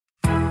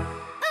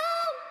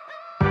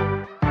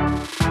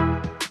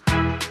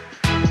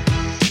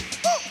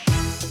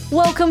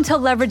Welcome to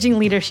Leveraging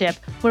Leadership,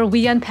 where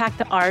we unpack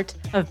the art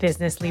of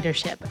business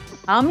leadership.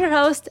 I'm your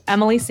host,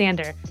 Emily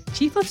Sander,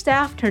 Chief of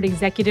Staff turned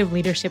Executive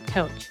Leadership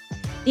Coach.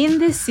 In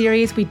this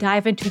series, we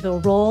dive into the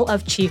role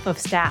of Chief of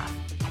Staff,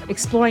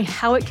 exploring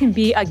how it can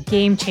be a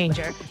game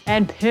changer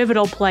and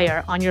pivotal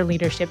player on your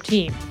leadership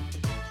team.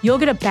 You'll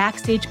get a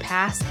backstage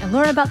pass and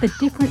learn about the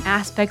different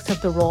aspects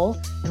of the role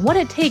and what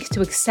it takes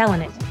to excel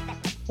in it.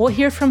 We'll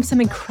hear from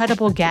some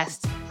incredible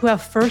guests who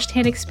have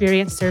firsthand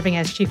experience serving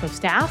as Chief of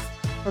Staff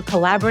or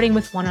collaborating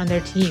with one on their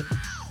team.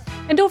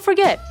 And don't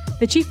forget,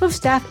 the Chief of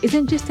Staff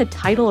isn't just a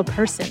title or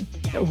person.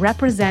 It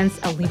represents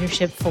a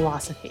leadership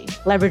philosophy.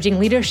 Leveraging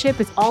Leadership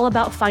is all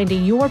about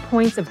finding your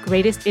points of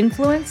greatest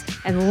influence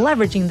and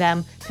leveraging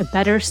them to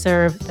better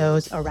serve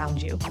those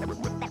around you.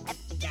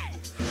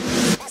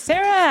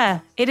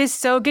 Sarah, it is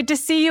so good to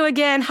see you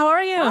again. How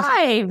are you?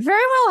 Hi, very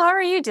well. How are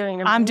you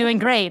doing? I'm doing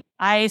great.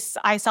 I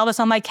saw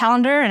this on my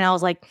calendar and I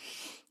was like,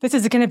 this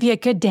is going to be a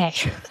good day.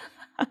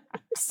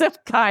 So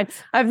kind.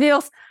 I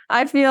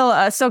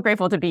feel so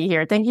grateful to be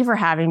here. Thank you for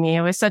having me.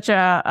 It was such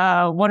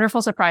a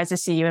wonderful surprise to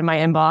see you in my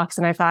inbox.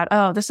 And I thought,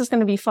 oh, this is going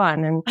to be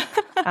fun.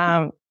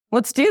 And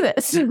let's do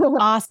this.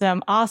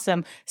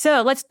 Awesome.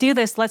 So let's do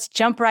this. Let's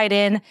jump right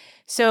in.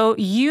 So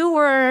you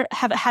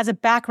has a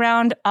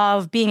background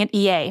of being an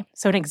EA,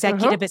 so an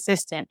executive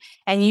assistant,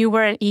 and you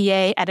were an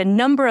EA at a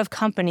number of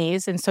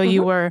companies. And so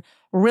you were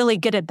really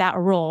good at that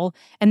role.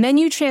 And then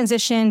you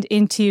transitioned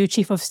into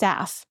Chief of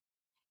Staff.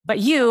 But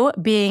you,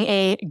 being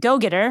a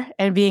go-getter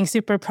and being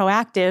super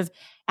proactive,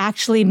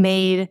 actually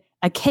made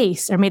a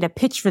case or made a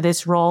pitch for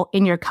this role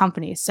in your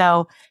company.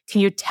 So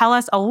can you tell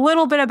us a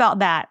little bit about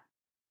that?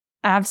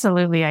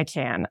 Absolutely, I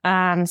can.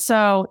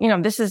 So,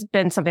 this has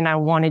been something I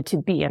wanted to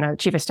be in a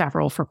Chief of Staff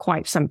role for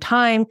quite some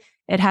time.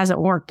 It hasn't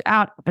worked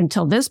out up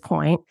until this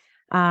point.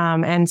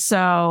 And so,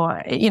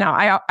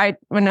 I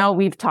know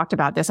we've talked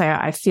about this.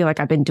 I feel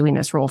like I've been doing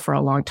this role for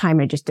a long time.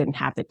 I just didn't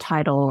have the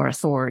title or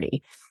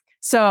authority.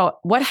 So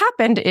what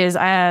happened is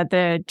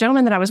the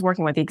gentleman that I was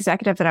working with, the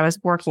executive that I was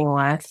working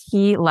with,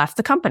 he left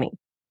the company.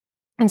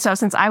 And so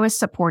since I was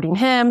supporting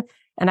him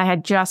and I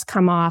had just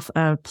come off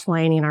of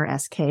planning our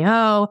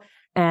SKO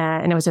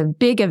and it was a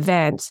big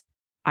event,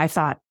 I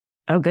thought,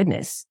 oh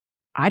goodness,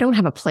 I don't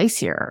have a place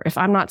here. If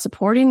I'm not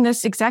supporting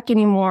this exec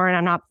anymore and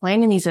I'm not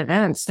planning these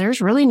events, there's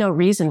really no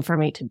reason for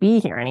me to be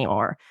here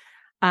anymore.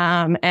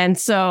 And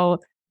so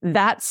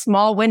that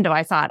small window,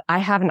 I thought, I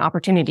have an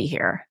opportunity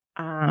here.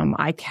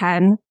 I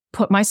can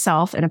put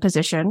myself in a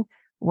position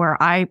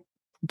where I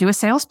do a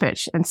sales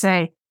pitch and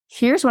say,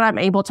 here's what I'm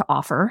able to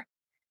offer.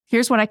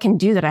 Here's what I can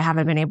do that I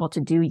haven't been able to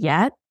do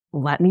yet.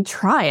 Let me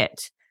try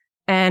it.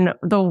 And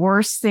the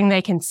worst thing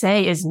they can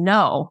say is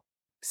no.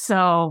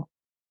 So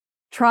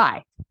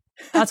try.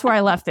 That's where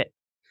I left it.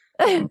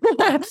 And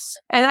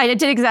I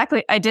did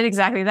exactly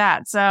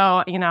that.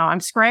 So, I'm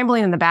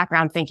scrambling in the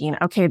background thinking,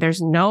 okay,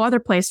 there's no other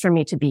place for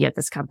me to be at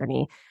this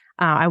company.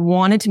 I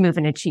wanted to move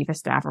in a Chief of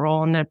Staff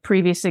role, and the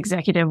previous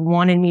executive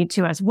wanted me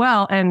to as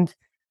well. And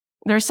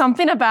there's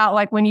something about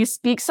like when you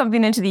speak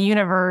something into the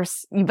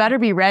universe, you better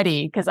be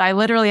ready. Because I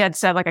literally had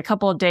said like a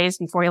couple of days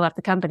before he left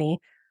the company,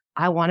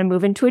 I want to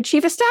move into a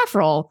Chief of Staff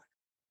role.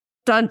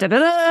 Dun, dun,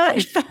 dun, dun.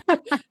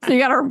 So you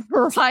got to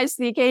rise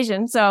to the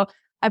occasion. So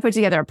I put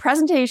together a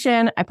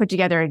presentation, I put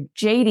together a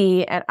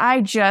JD, and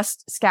I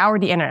just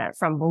scoured the internet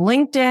from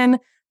LinkedIn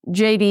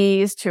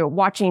JDs to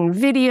watching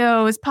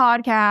videos,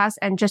 podcasts,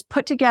 and just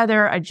put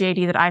together a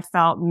JD that I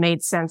felt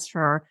made sense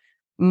for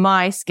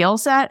my skill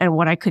set and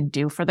what I could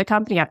do for the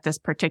company at this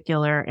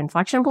particular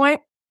inflection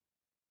point.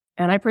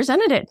 And I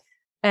presented it.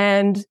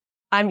 And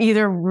I'm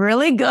either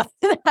really good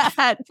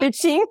at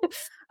pitching,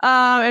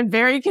 and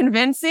very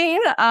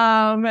convincing,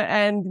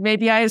 and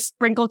maybe I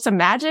sprinkled some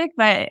magic,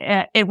 but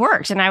it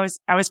worked. And I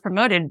was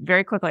promoted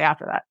very quickly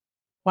after that.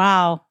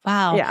 Wow.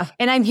 Yeah.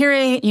 And I'm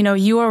hearing,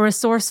 you are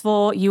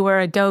resourceful, you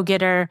are a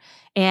go-getter,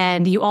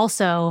 and you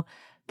also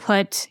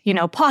put,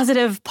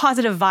 positive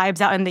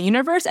vibes out in the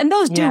universe. And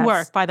those do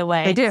work, by the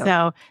way. They do.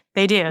 So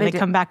they do. They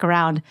come back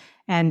around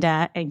and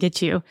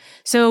get you.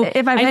 So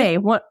if I may,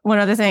 one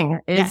other thing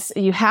is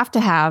you have to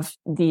have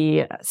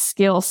the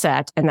skill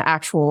set and the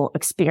actual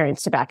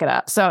experience to back it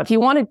up. So if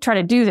you want to try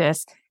to do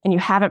this and you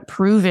haven't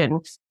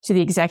proven to the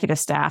executive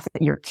staff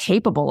that you're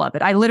capable of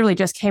it. I literally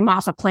just came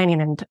off of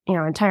planning an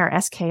entire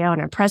SKO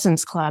and a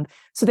President's Club.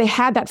 So they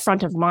had that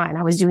front of mind.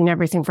 I was doing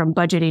everything from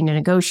budgeting to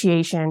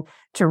negotiation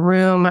to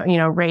room,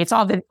 rates,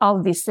 all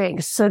of these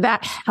things. So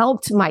that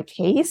helped my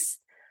case.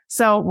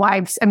 So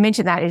why I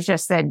mentioned that is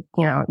just that,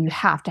 you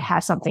have to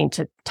have something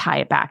to tie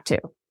it back to.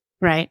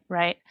 Right.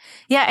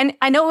 Yeah. And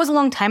I know it was a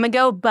long time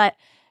ago, but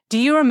do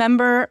you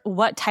remember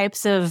what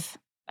types of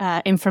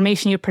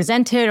information you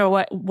presented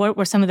or what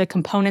were some of the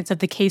components of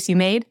the case you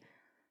made?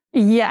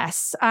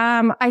 Yes.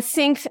 I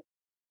think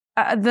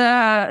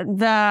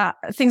the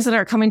things that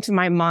are coming to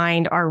my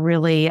mind are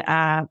really,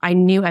 I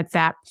knew at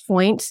that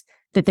point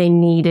that they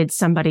needed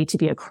somebody to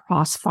be a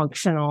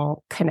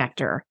cross-functional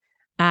connector.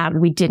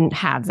 We didn't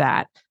have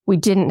that. We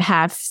didn't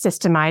have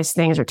systemized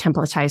things or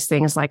templatized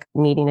things like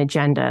meeting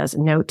agendas,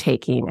 note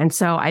taking. And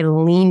so I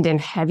leaned in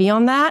heavy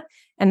on that.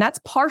 And that's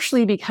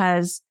partially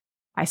because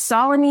I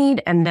saw a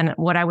need, and then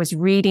what I was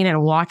reading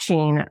and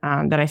watching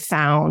that I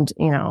found,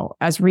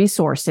 as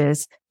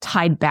resources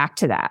tied back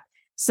to that.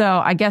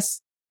 So I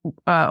guess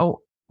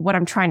what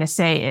I'm trying to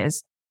say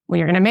is when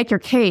you're going to make your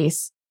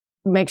case,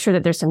 make sure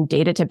that there's some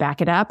data to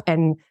back it up.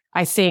 And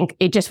I think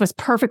it just was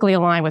perfectly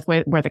aligned with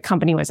where the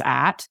company was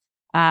at,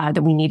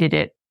 that we needed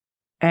it.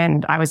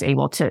 And I was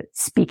able to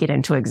speak it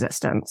into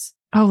existence.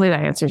 Hopefully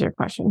that answers your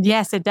question.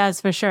 Yes, it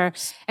does for sure.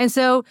 And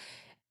so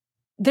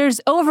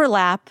there's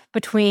overlap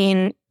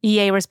between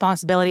EA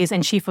responsibilities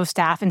and chief of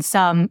staff in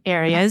some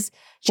areas.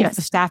 Chief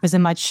of staff is a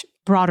much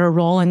broader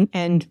role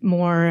and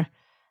more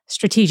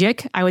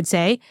strategic, I would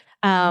say.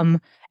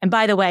 And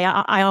by the way,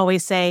 I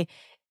always say,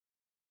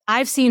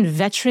 I've seen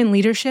veteran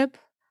leadership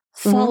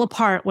fall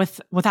apart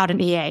without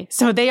an EA.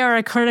 So they are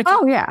a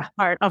critical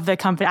part of the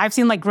company. I've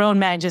seen grown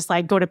men just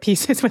go to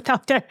pieces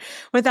without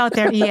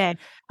their EA.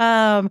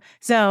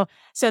 So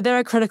they're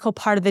a critical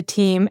part of the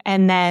team.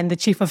 And then the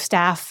chief of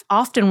staff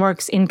often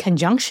works in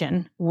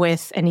conjunction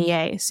with an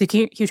EA. So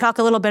can you talk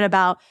a little bit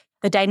about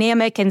the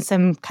dynamic and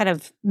some kind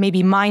of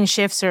maybe mind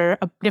shifts or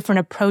different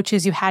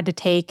approaches you had to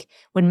take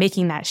when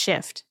making that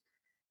shift?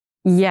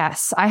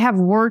 Yes, I have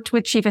worked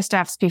with chief of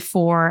staffs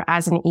before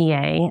as an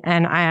EA,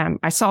 and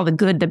I saw the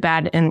good, the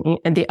bad, and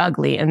the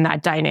ugly in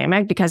that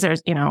dynamic, because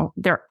there's,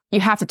 you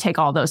have to take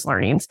all those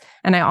learnings.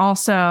 And I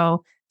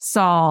also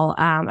saw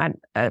at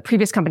a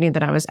previous company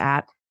that I was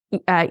at,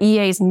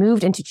 EAs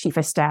moved into chief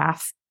of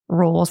staff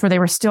roles where they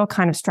were still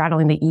kind of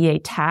straddling the EA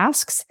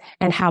tasks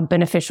and how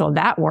beneficial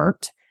that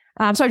worked.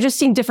 So I've just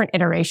seen different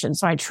iterations.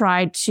 So I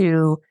tried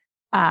to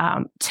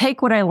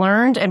take what I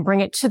learned and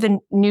bring it to the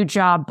new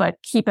job, but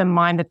keep in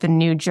mind that the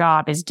new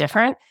job is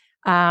different.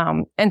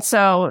 And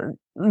so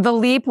the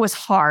leap was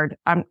hard.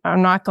 I'm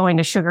not going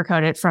to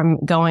sugarcoat it,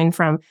 from going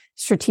from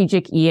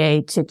strategic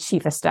EA to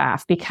chief of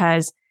staff,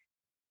 because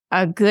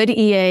a good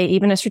EA,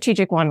 even a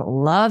strategic one,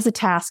 loves a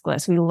task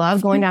list. We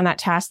love going down that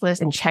task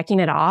list and checking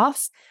it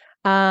off.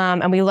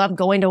 And we love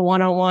going to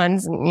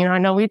one-on-ones. And, I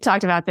know we've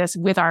talked about this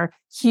with our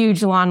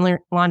huge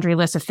laundry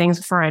list of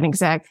things for an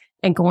exec,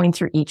 and going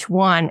through each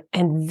one.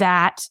 And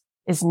that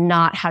is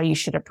not how you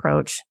should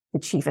approach the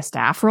chief of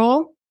staff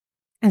role.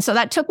 And so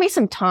that took me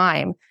some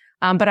time.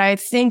 But I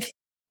think,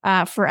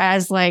 for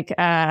as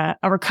a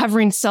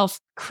recovering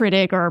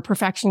self-critic or a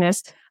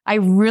perfectionist, I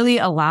really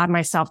allowed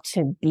myself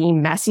to be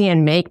messy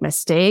and make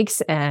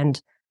mistakes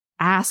and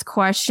ask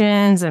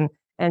questions and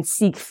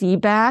seek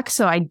feedback.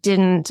 So I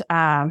didn't,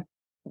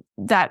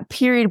 that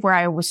period where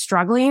I was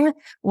struggling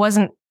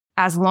wasn't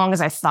as long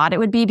as I thought it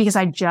would be, because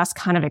I just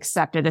kind of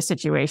accepted the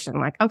situation.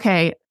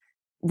 Okay,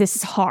 this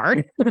is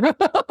hard.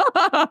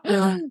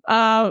 I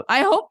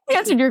hope I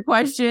answered your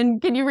question.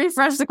 Can you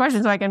refresh the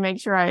question so I can make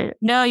sure I...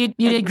 No, you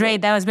did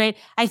great. That was great.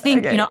 I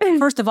think,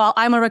 first of all,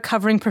 I'm a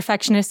recovering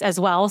perfectionist as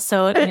well.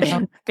 So,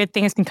 good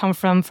things can come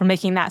from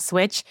making that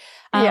switch.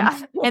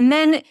 And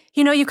then,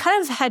 you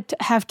kind of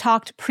have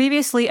talked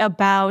previously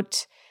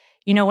about,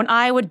 when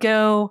I would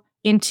go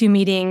into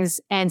meetings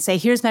and say,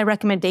 here's my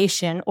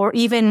recommendation, or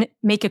even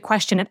make a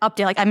question and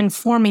update, I'm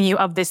informing you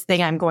of this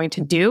thing I'm going to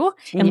do,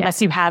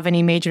 unless you have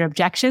any major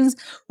objections.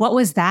 What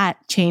was that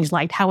change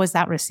like? How was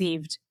that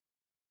received?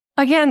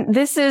 Again,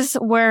 this is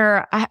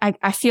where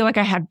I feel like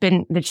I have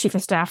been the chief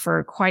of staff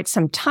for quite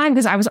some time,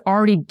 because I was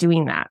already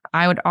doing that.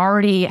 I would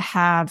already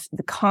have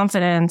the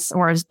confidence,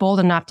 or I was bold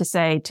enough to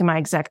say to my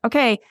exec,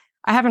 okay,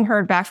 I haven't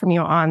heard back from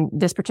you on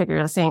this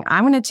particular thing.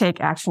 I'm going to take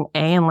action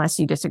A. Unless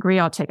you disagree,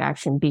 I'll take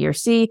action B or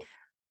C,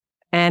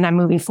 and I'm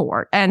moving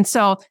forward. And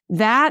so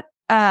that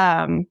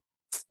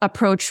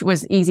approach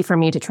was easy for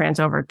me to trans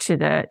over to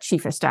the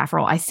chief of staff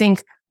role. I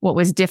think what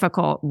was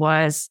difficult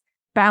was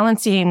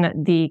balancing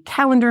the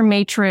calendar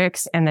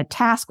matrix and the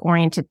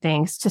task-oriented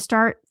things to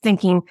start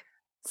thinking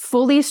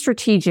fully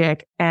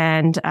strategic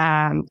and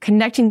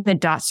connecting the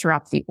dots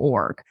throughout the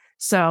org.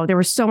 So there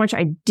was so much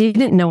I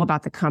didn't know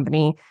about the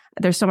company.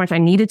 There's so much I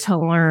needed to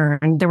learn.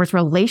 There was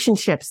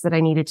relationships that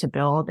I needed to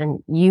build. And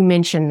you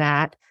mentioned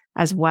that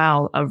as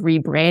well, of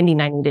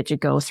rebranding I needed to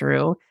go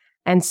through.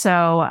 And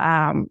so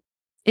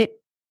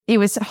it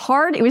was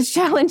hard. It was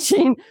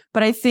challenging,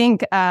 but I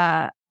think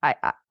I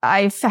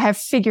have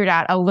figured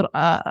out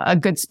a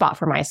good spot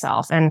for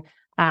myself. And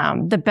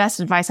the best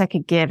advice I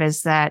could give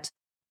is that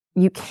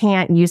you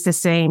can't use the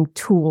same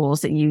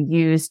tools that you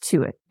use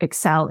to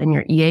excel in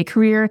your EA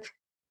career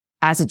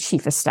as a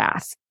chief of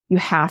staff. You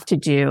have to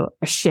do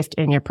a shift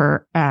in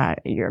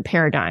your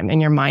paradigm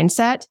and your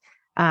mindset.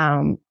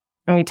 And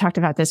we talked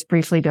about this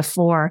briefly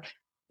before.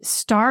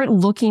 Start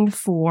looking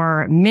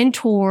for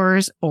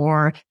mentors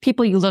or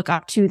people you look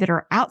up to that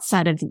are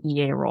outside of the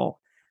EA role.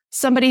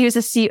 Somebody who's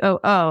a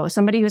COO,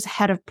 somebody who's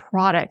head of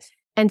product,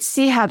 and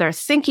see how they're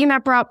thinking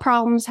about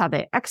problems, how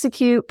they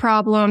execute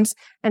problems,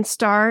 and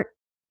start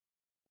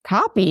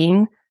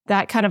copying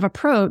that kind of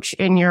approach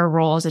in your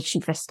role as a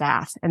chief of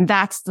staff. And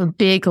that's the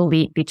big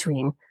leap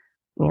between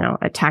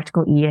a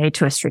tactical EA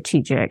to a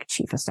strategic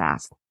chief of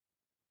staff.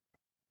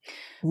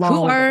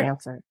 Long-winded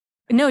answer.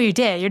 No, you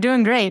did. You're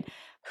doing great.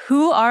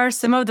 Who are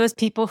some of those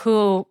people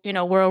who,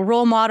 were a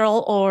role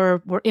model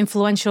or were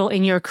influential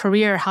in your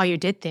career, how you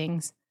did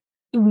things?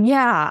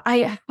 Yeah,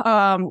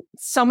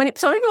 so many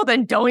people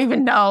that don't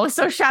even know.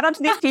 So shout out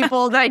to these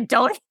people that I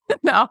don't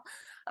know.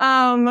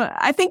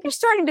 I think you're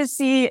starting to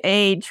see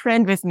a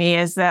trend with me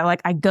is that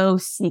like I go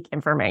seek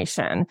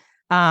information.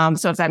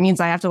 So if that means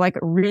I have to like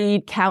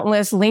read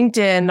countless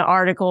LinkedIn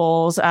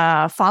articles,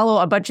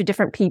 follow a bunch of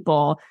different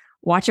people,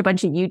 watch a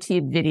bunch of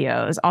YouTube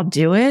videos, I'll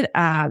do it,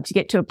 to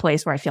get to a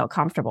place where I feel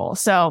comfortable.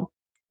 So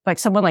like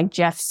someone like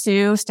Jeff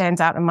Sue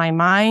stands out in my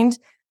mind,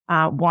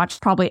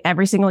 watched probably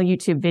every single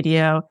YouTube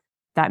video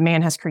that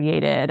man has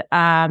created.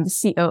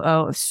 The COO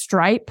of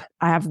Stripe.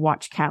 I have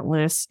watched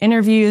countless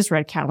interviews,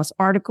 read countless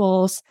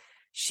articles.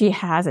 She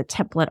has a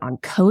template on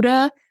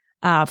Coda,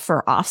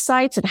 for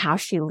offsites and how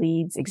she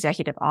leads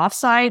executive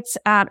offsites.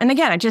 And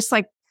again, I just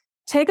like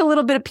take a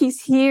little bit of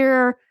piece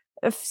here,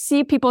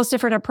 see people's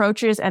different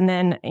approaches and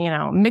then,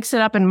 mix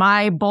it up in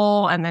my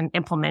bowl and then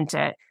implement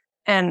it.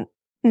 And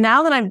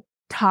now that I'm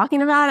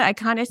talking about it, I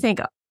kind of think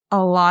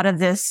a lot of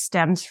this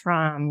stems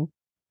from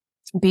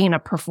being a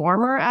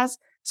performer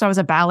so I was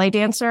a ballet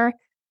dancer,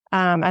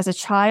 as a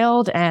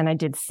child and I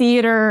did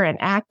theater and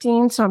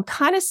acting. So I'm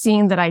kind of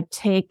seeing that I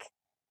take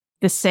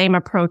the same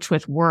approach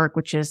with work,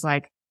 which is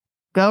like,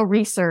 go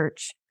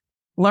research,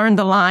 learn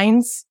the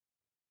lines,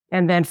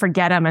 and then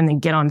forget them and then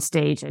get on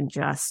stage and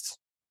just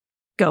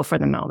go for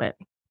the moment.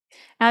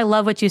 I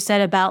love what you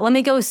said about let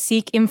me go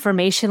seek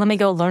information, let me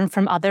go learn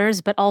from others,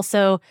 but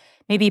also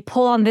maybe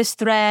pull on this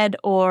thread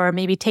or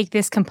maybe take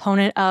this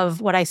component of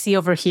what I see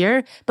over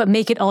here, but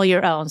make it all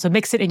your own. So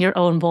mix it in your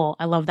own bowl.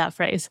 I love that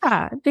phrase.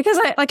 Yeah, because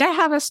I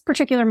have a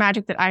particular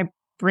magic that I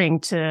bring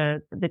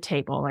to the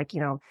table. Like,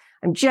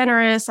 I'm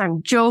generous,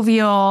 I'm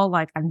jovial,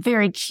 like I'm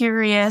very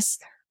curious.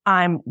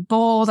 I'm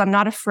bold. I'm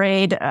not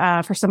afraid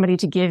for somebody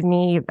to give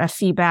me a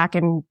feedback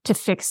and to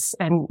fix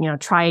and,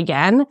 try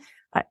again.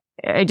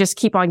 I just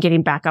keep on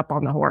getting back up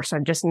on the horse.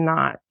 I'm just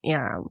not,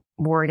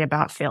 worried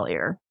about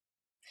failure.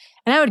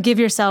 And I would give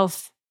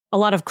yourself a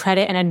lot of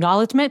credit and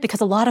acknowledgement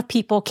because a lot of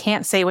people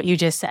can't say what you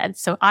just said.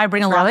 So I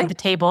bring a lot to the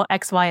table,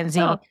 X, Y, and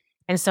Z. Oh.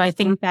 And so I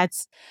think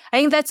that's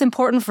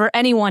important for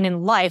anyone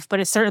in life, but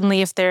it's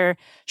certainly if they're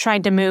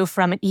trying to move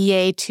from an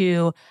EA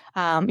to,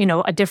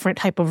 a different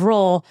type of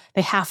role,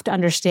 they have to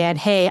understand,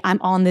 hey,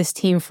 I'm on this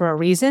team for a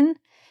reason.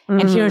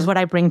 And here's what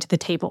I bring to the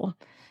table.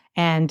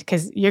 And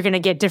because you're going to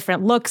get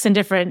different looks and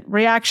different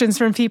reactions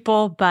from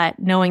people, but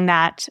knowing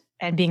that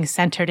and being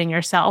centered in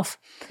yourself.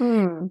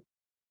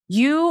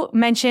 You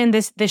mentioned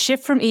the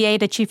shift from EA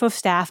to chief of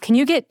staff. Can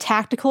you get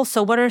tactical?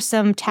 So what are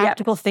some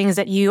tactical things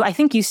that I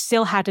think you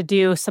still had to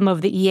do some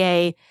of the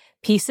EA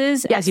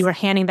pieces as you were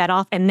handing that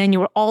off, and then you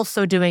were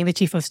also doing the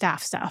chief of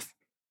staff stuff.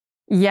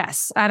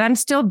 Yes. And I'm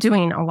still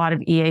doing a lot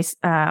of EA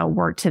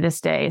work to this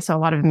day. So a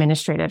lot of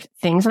administrative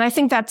things. And I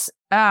think that's,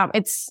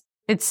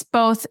 it's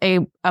both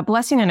a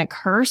blessing and a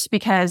curse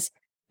because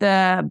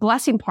the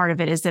blessing part of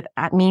it is that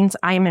it means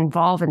I am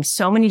involved in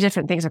so many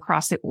different things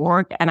across the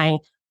org and I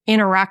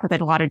interact with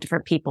a lot of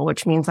different people,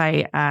 which means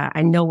I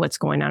know what's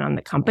going on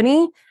the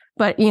company.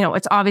 But,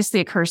 it's obviously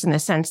a curse in the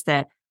sense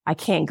that I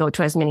can't go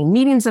to as many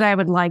meetings that I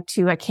would like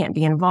to. I can't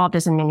be involved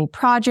as in many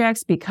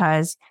projects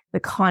because the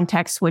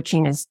context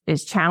switching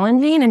is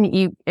challenging. And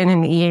in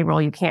an EA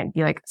role, you can't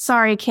be like,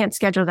 sorry, can't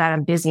schedule that.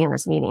 I'm busy in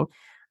this meeting.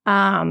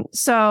 I'm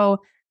still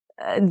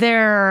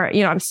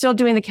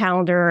doing the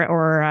calendar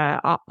or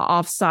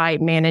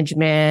offsite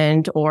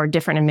management or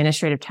different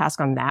administrative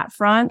tasks on that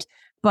front.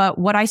 But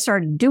what I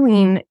started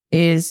doing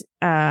is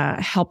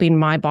helping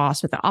my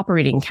boss with the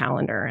operating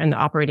calendar and the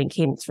operating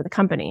cadence for the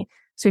company.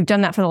 So we've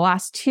done that for the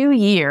last 2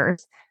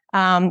 years.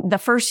 The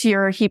first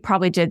year, he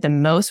probably did the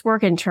most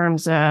work in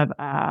terms of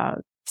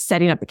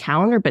setting up the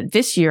calendar. But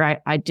this year,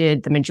 I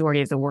did the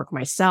majority of the work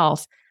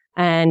myself.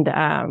 And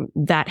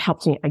that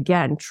helped me,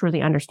 again,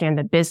 truly understand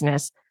the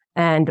business.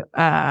 And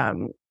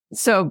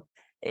so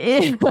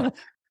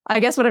I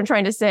guess what I'm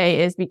trying to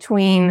say is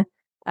between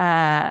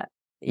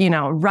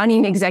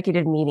running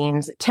executive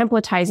meetings,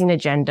 templatizing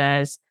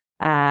agendas,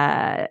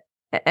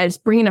 as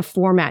bringing a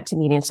format to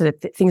meetings so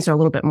that things are a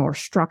little bit more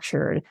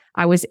structured.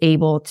 I was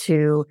able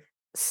to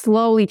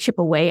slowly chip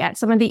away at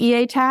some of the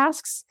EA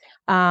tasks.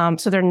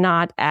 So they're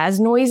not as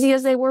noisy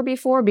as they were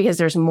before because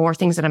there's more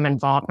things that I'm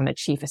involved on the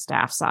chief of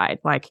staff side.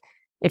 Like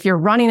if you're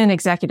running an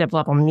executive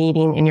level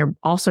meeting and you're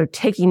also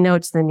taking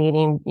notes of the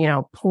meeting,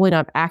 pulling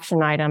up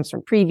action items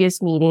from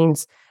previous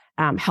meetings,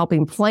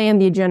 helping plan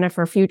the agenda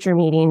for future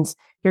meetings,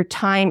 your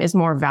time is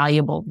more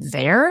valuable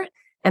there.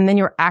 And then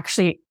you're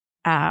actually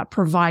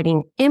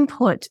providing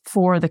input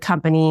for the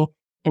company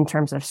in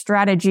terms of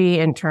strategy,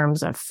 in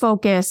terms of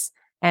focus.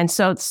 And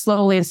so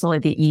slowly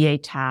the EA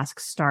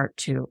tasks start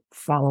to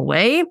fall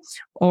away,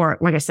 or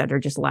like I said, they're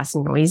just less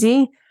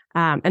noisy.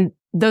 And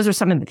those are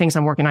some of the things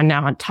I'm working on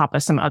now on top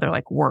of some other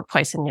like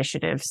workplace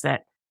initiatives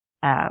that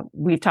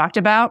we've talked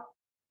about.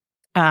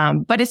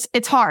 But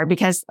it's hard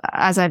because,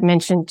 as I've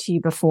mentioned to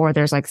you before,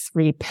 there's like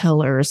 3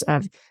 pillars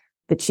of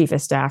the chief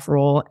of staff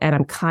role, and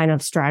I'm kind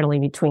of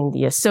straddling between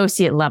the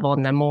associate level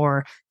and the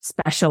more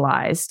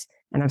specialized.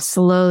 And I'm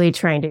slowly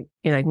trying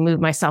to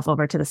move myself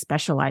over to the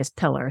specialized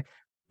pillar.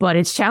 But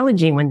it's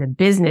challenging when the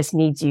business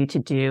needs you to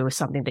do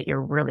something that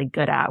you're really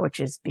good at, which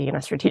is being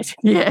a strategic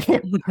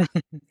EA.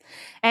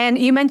 And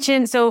you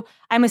mentioned, so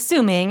I'm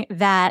assuming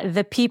that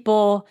the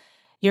people,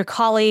 your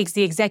colleagues,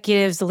 the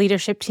executives, the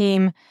leadership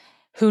team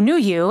who knew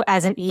you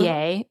as an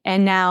EA,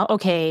 and now,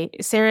 okay,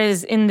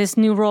 Sarah's in this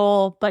new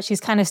role, but she's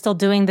kind of still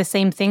doing the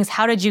same things.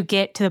 How did you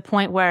get to the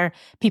point where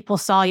people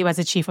saw you as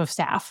a chief of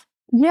staff?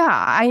 Yeah,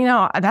 I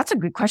know that's a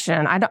good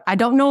question. I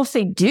don't know if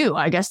they do.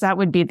 I guess that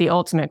would be the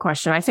ultimate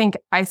question. I think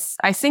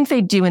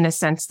they do in the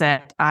sense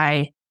that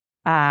I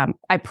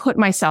put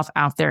myself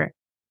out there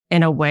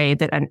in a way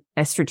that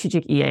a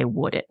strategic EA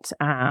wouldn't.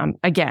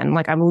 Again,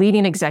 like I'm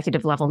leading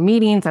executive level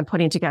meetings. I'm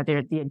putting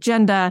together the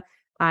agenda.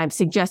 I'm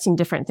suggesting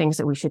different things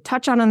that we should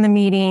touch on in the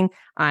meeting.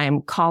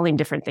 I'm calling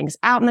different things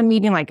out in the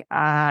meeting, like,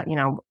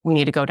 we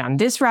need to go down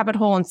this rabbit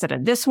hole instead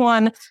of this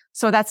one.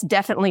 So that's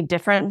definitely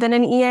different than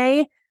an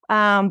EA.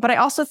 But I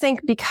also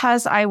think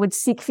because I would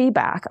seek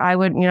feedback, I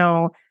would,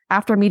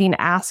 after a meeting,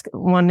 ask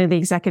one of the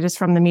executives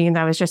from the meeting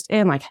that I was just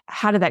in, like,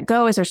 how did that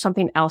go? Is there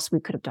something else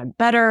we could have done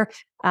better?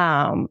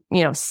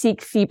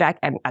 Seek feedback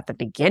at the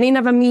beginning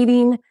of a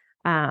meeting,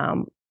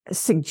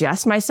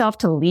 suggest myself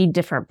to lead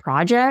different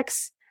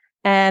projects.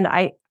 And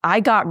I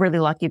got really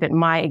lucky that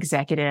my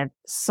executive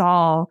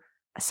saw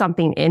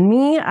something in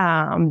me,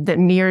 that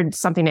mirrored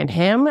something in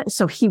him.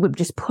 So he would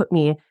just put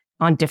me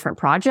on different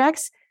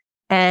projects.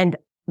 And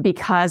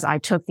because I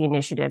took the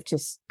initiative to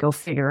go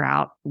figure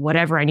out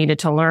whatever I needed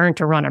to learn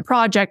to run a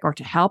project or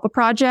to help a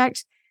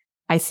project,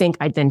 I think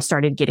I then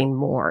started getting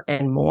more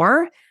and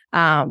more.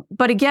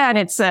 But again,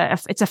 it's a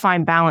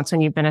fine balance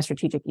when you've been a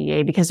strategic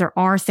EA, because there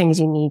are things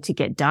you need to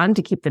get done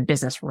to keep the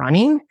business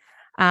running.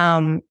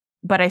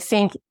 But I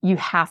think you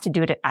have to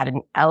do it at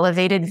an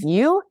elevated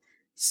view.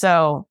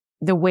 So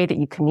the way that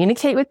you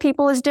communicate with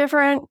people is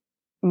different.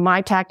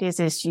 My tactic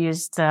is to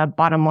use the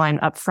bottom line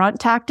upfront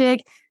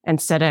tactic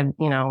instead of,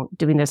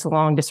 doing this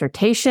long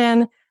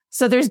dissertation.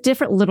 So there's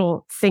different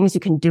little things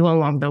you can do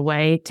along the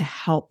way to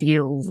help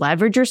you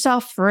leverage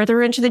yourself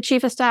further into the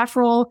chief of staff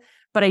role.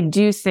 But I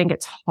do think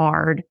it's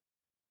hard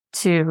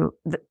to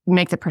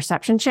make the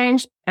perception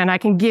change. And I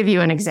can give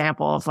you an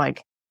example of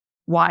like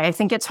why I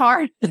think it's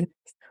hard.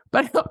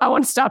 But I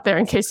want to stop there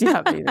in case you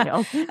have anything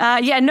else.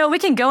 We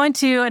can go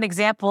into an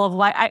example of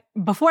why.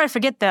 Before I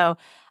forget, though,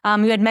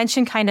 you had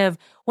mentioned kind of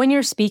when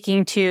you're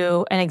speaking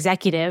to an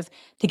executive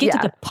to get to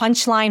the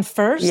punchline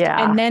first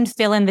and then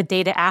fill in the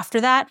data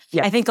after that.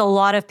 Yeah. I think a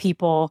lot of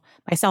people,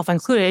 myself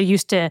included,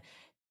 used to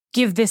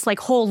give this like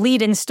whole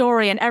lead-in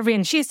story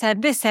and she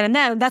said this, said, and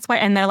that. That's why.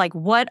 And they're like,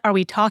 what are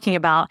we talking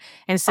about?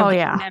 And so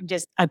them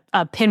just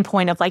a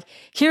pinpoint of like,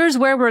 here's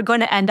where we're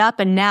going to end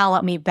up. And now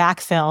let me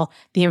backfill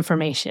the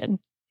information.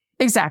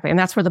 Exactly. And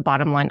that's where the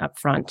bottom line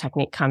upfront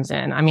technique comes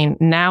in. I mean,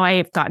 now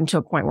I've gotten to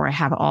a point where I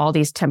have all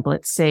these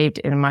templates saved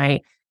in my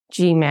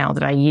Gmail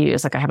that I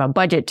use. Like I have a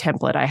budget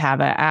template. I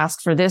have a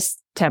ask for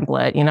this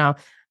template,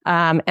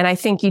 and I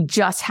think you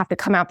just have to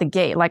come out the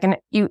gate. Like, and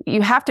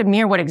you have to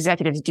mirror what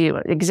executives do.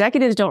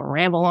 Executives don't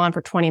ramble on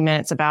for 20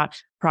 minutes about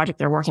a project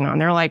they're working on.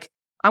 They're like,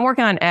 I'm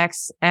working on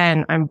X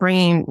and I'm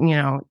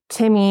bringing,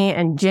 Timmy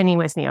and Jenny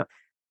with me.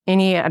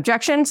 Any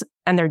objections?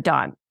 And they're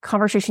done.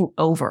 Conversation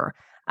over.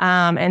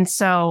 And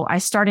so I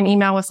start an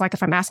email with like,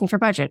 if I'm asking for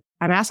budget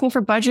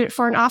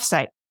for an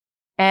offsite.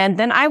 And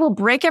then I will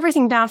break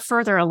everything down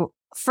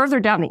further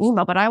down the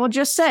email, but I will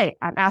just say,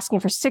 I'm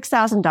asking for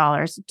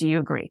 $6,000. Do you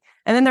agree?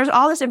 And then there's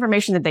all this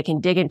information that they can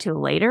dig into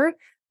later,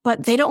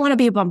 but they don't want to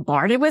be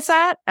bombarded with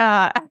that,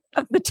 at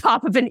the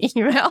top of an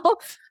email.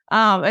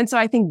 And so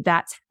I think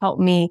that's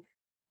helped me,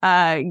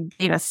 gain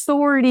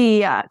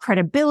authority,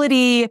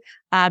 credibility,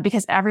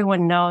 because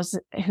everyone knows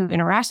who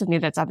interacts with me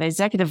that's at the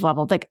executive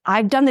level. Like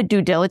I've done the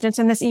due diligence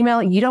in this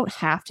email. You don't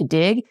have to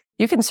dig.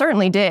 You can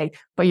certainly dig,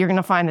 but you're going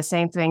to find the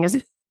same thing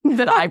as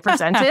that I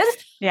presented.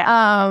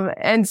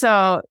 And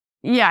so,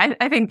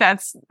 I think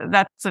that's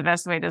the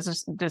best way to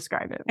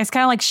describe it. It's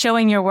kind of like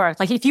showing your work.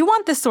 Like if you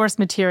want the source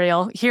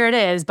material, here it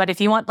is. But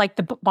if you want like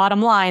the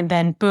bottom line,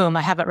 then boom,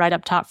 I have it right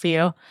up top for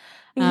you.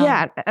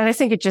 And I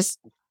think it just,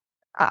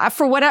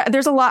 for whatever,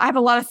 I have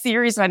a lot of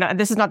theories. I know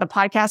this is not the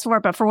podcast for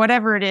it, but for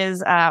whatever it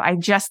is, I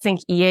just think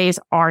EAs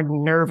are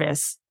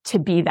nervous to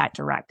be that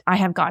direct. I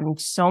have gotten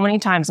so many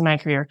times in my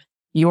career,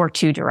 you're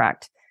too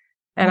direct.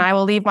 And I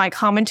will leave my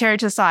commentary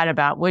to the side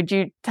about, would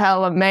you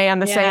tell a man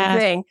the same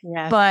thing?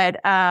 Yes.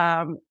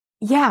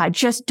 But,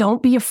 just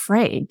don't be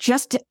afraid.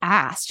 Just to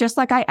ask, just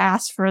like I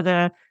asked for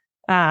the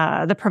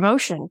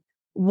promotion.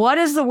 What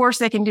is the worst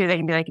they can do? They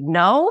can be like,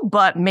 no,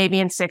 but maybe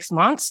in 6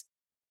 months.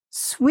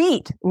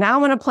 Sweet. Now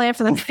I'm going to plan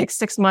for the next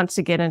 6 months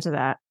to get into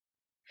that.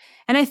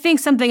 And I think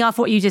something off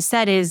what you just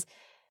said is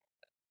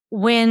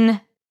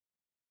when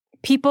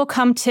people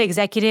come to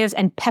executives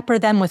and pepper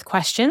them with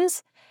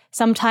questions,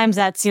 sometimes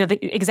that's,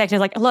 the executive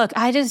like, look,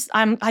 I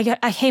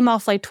came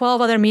off like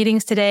 12 other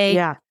meetings today.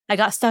 Yeah. I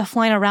got stuff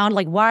flying around.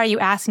 Like, why are you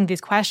asking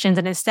these questions?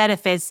 And instead,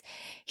 if it's,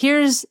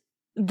 here's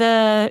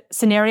the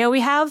scenario we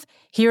have,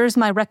 here's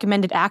my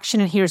recommended action,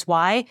 and here's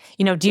why,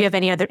 do you have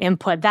any other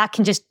input? That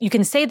can you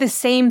can say the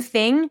same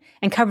thing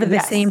and cover the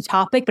same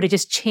topic, but it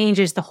just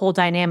changes the whole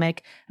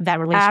dynamic of that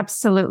relationship.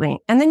 Absolutely.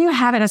 And then you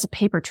have it as a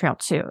paper trail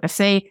too.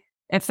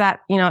 If that,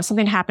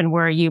 something happened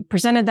where you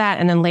presented that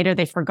and then later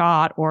they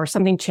forgot or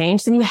something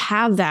changed, then you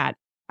have that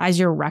as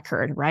your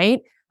record,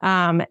 right?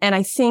 And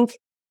I think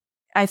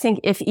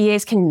if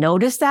EAs can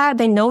notice that,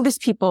 they notice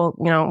people,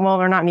 well,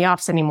 they're not in the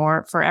office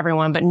anymore for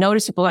everyone, but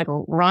notice people like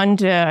run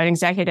to an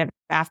executive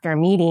after a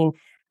meeting.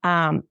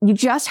 You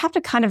just have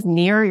to kind of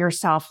mirror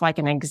yourself like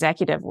an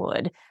executive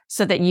would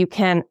so that you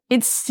can,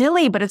 it's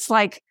silly, but it's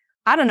like,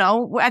 I don't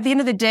know, at the end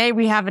of the day,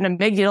 we have an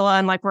amygdala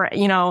and like we're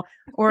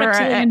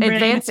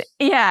advanced,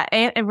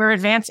 and we're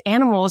advanced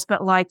animals,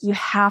 but like you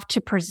have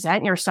to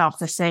present yourself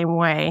the same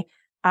way.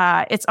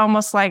 It's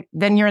almost like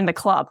then you're in the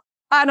club.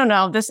 I don't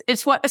know.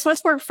 It's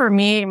what's worked for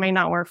me. It may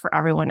not work for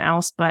everyone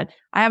else, but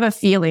I have a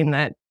feeling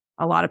that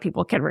a lot of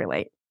people can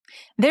relate.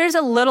 There's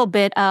a little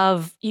bit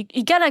of, you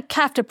gotta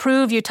have to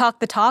prove you talk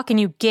the talk and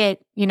you get,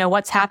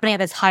 what's happening at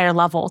this higher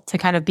level to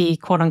kind of be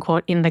quote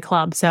unquote in the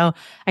club. So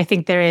I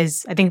think there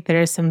is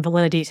some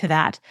validity to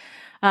that.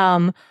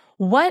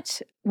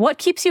 What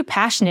keeps you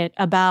passionate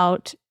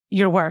about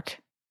your work?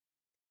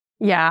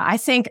 Yeah, I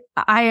think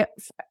I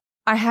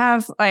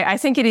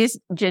think it is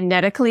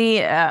genetically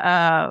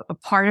a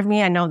part of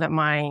me. I know that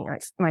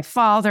my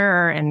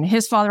father and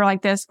his father are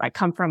like this. I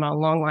come from a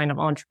long line of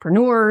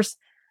entrepreneurs.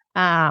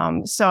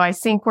 So I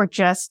think we're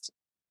just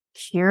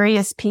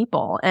curious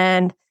people.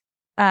 And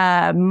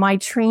my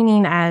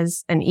training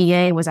as an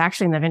EA was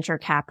actually in the venture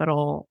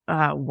capital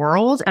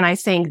world. And I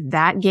think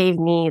that gave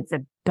me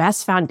the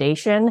best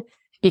foundation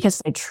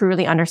because I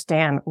truly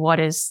understand what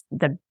is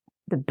the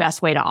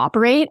best way to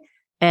operate.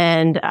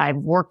 And I've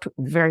worked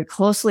very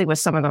closely with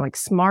some of the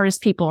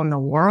smartest people in the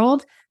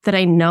world that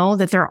I know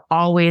that they're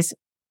always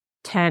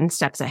 10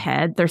 steps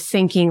ahead. They're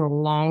thinking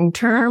long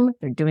term.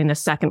 They're doing the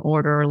second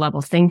order level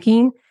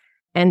thinking.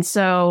 And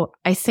so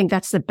I think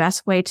that's the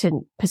best way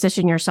to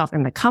position yourself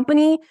in the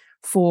company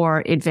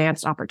for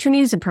advanced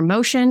opportunities and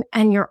promotion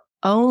and your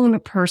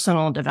own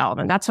personal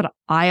development. That's what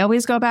I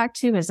always go back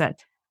to, is that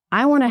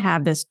I want to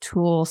have this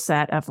tool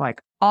set of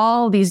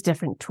all these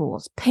different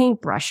tools,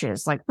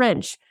 paintbrushes,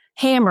 wrench,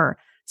 hammer,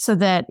 so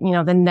that,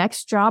 the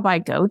next job I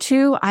go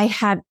to, I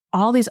had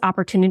all these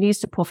opportunities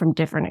to pull from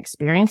different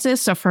experiences.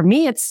 So for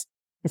me, it's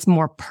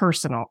more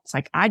personal. It's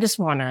I just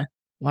want to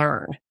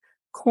learn.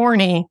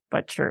 Corny,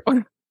 but true.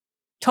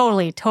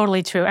 Totally,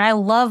 totally true. And I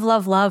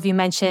love you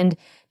mentioned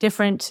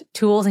different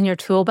tools in your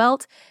tool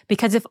belt,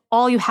 because if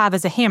all you have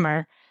is a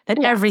hammer,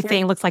 then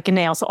everything looks like a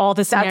nail. So all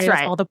the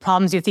scenarios, all the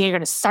problems you think you're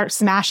going to start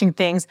smashing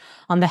things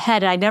on the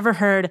head. And I never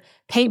heard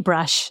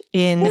paintbrush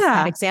in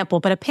that example,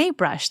 but a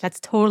paintbrush, that's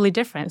totally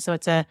different. So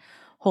it's a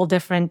whole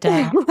different,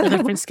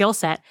 different skill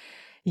set.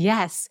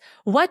 Yes.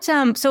 What,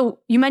 so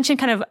you mentioned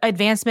kind of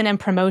advancement and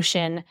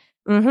promotion.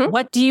 Mm-hmm.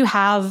 What do you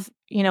have,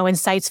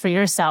 insights for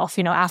yourself,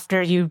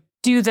 after you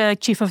do the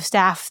chief of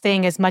staff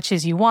thing as much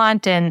as you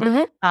want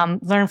and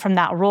learn from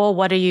that role?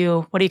 What are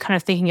you kind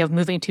of thinking of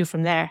moving to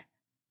from there?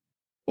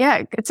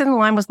 Yeah, it's in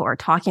line with what we're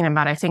talking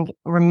about. I think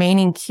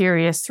remaining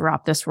curious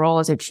throughout this role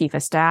as a chief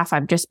of staff,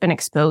 I've just been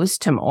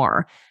exposed to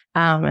more.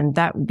 And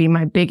that would be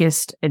my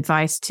biggest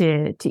advice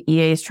to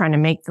EAs trying to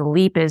make the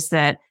leap, is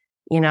that,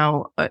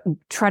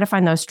 try to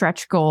find those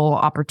stretch goal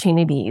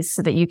opportunities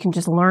so that you can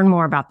just learn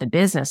more about the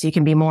business. You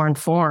can be more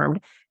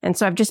informed. And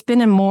so I've just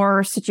been in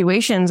more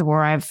situations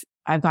where I've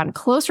gotten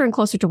closer and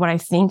closer to what I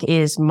think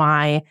is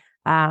my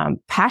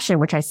passion,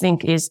 which I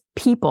think is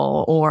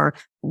people, or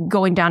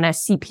going down a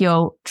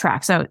CPO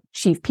track, so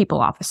chief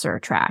people officer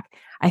track.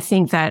 I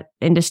think that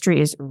industry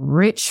is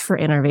rich for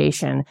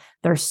innovation.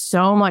 There's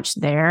so much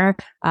there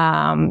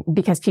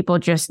because people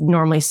just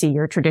normally see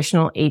your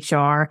traditional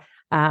HR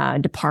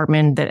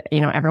department that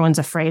everyone's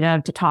afraid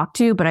of to talk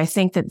to. But I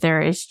think that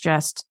there is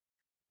just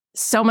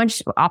so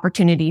much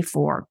opportunity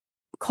for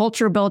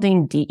culture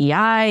building,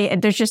 DEI.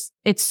 And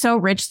it's so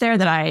rich there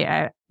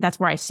that that's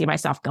where I see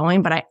myself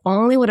going. But I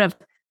only would have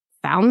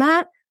found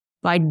that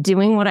by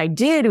doing what I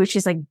did, which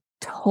is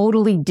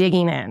totally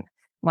digging in,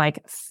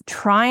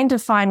 trying to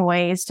find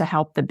ways to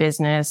help the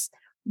business.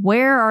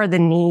 Where are the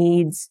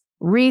needs?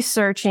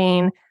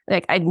 Researching.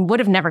 I would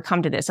have never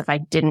come to this if I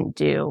didn't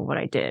do what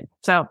I did.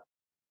 So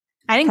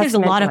I think there's a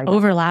lot of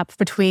overlap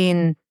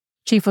between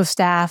chief of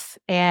staff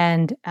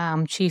and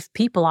chief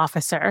people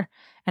officer.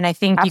 And I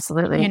think,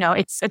 absolutely,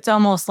 it's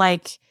almost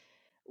like,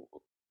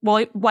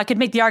 well, I could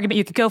make the argument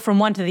you could go from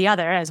one to the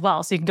other as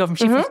well. So you can go from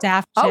chief of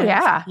staff to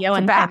CPO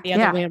and the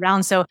other way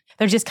around. So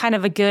there's just kind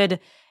of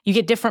you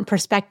get different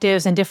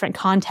perspectives and different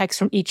contexts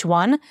from each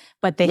one,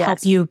 but they help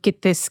you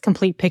get this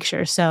complete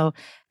picture. So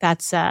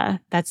that's a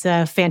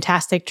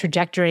fantastic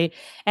trajectory.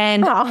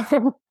 And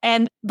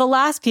and the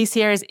last piece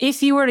here is,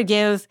 if you were to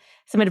give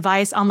some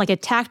advice on a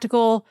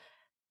tactical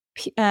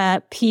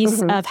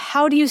piece of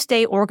how do you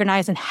stay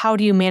organized and how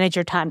do you manage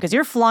your time? Because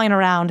you're flying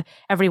around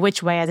every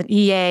which way as an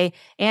EA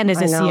and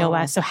as a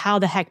COS. So how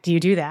the heck do you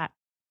do that?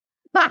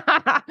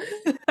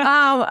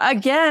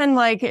 Again,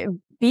 like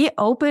be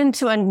open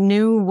to a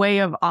new way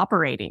of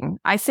operating.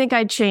 I think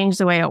I changed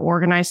the way I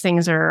organize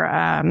things or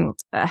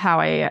how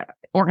I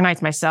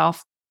organize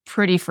myself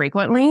pretty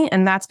frequently.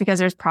 And that's because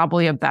there's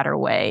probably a better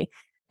way.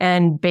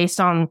 And based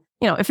on,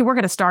 if you work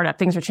at a startup,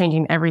 things are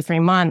changing every 3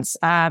 months.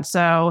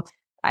 So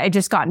I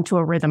just got into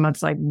a rhythm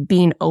of like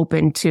being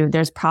open to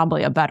there's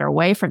probably a better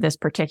way for this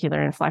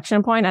particular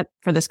inflection point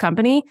for this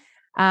company.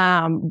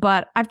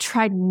 But I've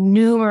tried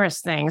numerous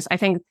things. I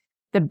think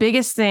the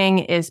biggest thing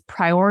is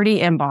priority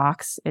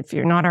inbox, if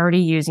you're not already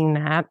using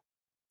that,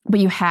 but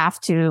you have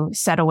to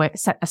set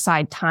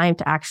aside time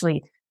to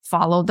actually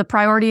follow the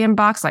priority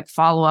inbox, like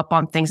follow up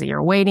on things that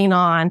you're waiting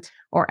on,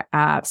 or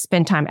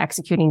spend time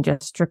executing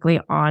just strictly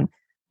on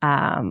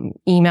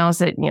emails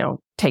that,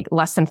 take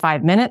less than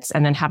 5 minutes,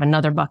 and then have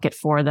another bucket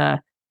for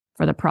the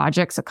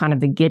project. So kind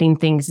of the getting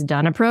things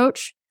done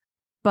approach.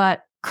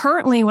 But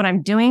currently what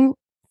I'm doing,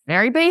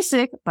 very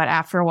basic, but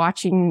after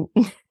watching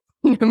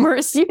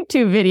numerous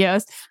YouTube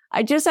videos,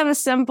 I just have a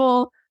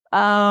simple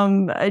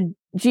a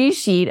G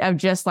sheet of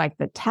just like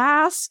the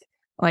task,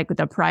 like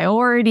the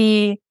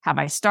priority, have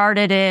I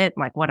started it?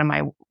 Like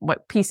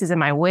what pieces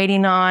am I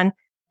waiting on?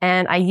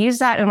 And I use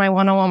that in my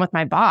one-on-one with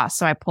my boss.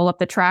 So I pull up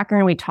the tracker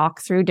and we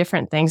talk through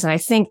different things. And I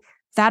think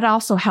that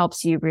also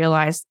helps you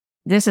realize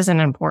this isn't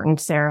important,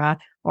 Sarah,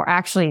 or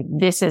actually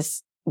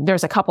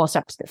there's a couple of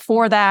steps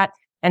before that.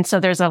 And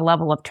so there's a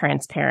level of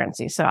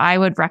transparency. So I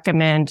would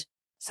recommend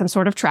some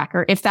sort of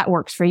tracker if that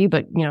works for you,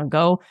 but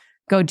go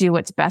do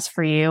what's best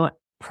for you.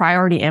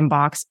 Priority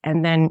inbox.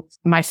 And then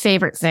my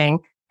favorite thing,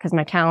 because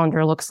my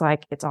calendar looks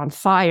like it's on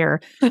fire,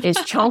 is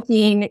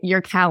chunking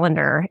your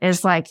calendar.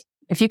 Is like,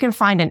 if you can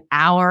find an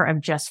hour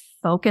of just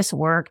focus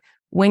work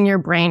when your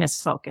brain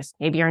is focused.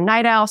 Maybe you're a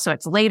night owl, so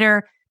it's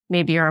later.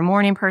 Maybe you're a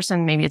morning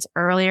person. Maybe it's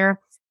earlier.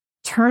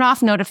 Turn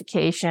off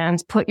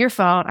notifications, put your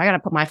phone. I got to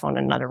put my phone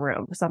in another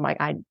room. So I'm like,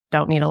 I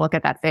don't need to look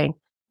at that thing,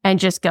 and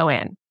just go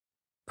in.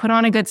 Put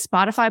on a good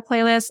Spotify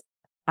playlist.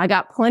 I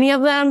got plenty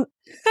of them.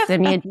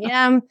 Send me a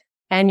DM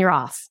and you're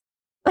off.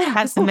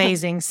 That's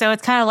amazing. So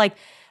it's kind of like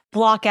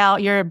block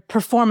out your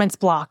performance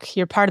block,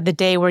 your part of the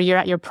day where you're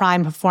at your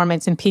prime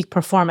performance and peak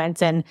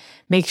performance, and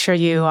make sure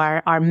you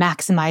are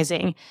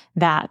maximizing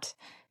that.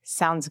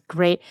 Sounds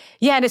great.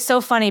 Yeah, and it's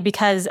so funny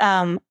because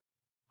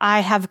I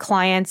have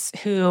clients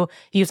who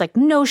use like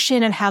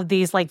Notion and have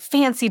these like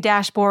fancy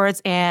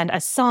dashboards, and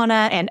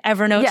Asana and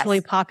Evernote's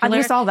really popular. I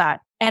just saw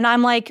that. And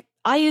I'm like,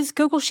 I use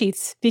Google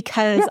Sheets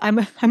because I'm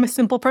a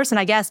simple person,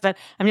 I guess, but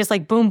I'm just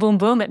like, boom, boom,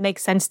 boom. It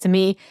makes sense to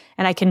me,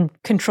 and I can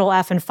Control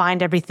F and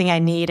find everything I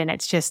need, and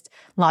it's just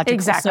logical.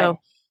 Exactly. So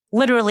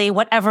literally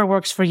whatever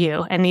works for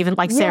you. And even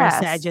like Sarah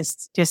said,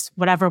 just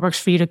whatever works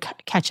for you to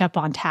catch up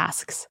on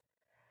tasks.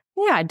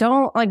 Yeah,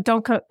 don't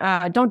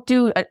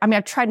do. I mean,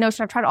 I've tried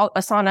Notion, I've tried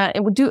Asana.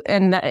 It would do,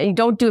 and you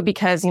don't do it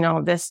because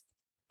this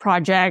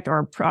project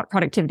or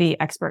productivity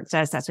expert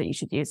says that's what you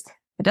should use.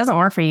 It doesn't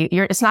work for you.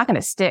 It's not going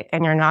to stick,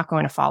 and you're not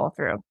going to follow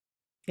through.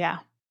 Yeah,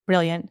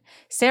 brilliant,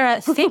 Sarah.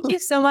 Thank you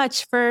so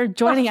much for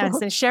joining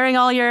us and sharing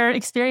all your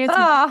experience.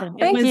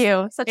 Thank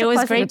you. It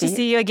was great to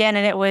see you again,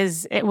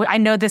 and I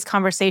know this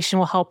conversation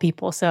will help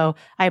people, so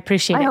I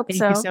appreciate it.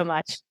 Thank you so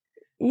much.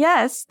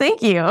 Yes,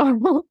 thank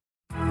you.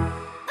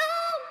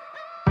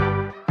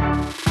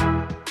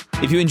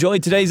 If you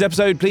enjoyed today's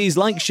episode, please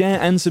like, share,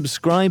 and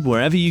subscribe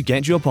wherever you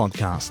get your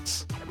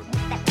podcasts.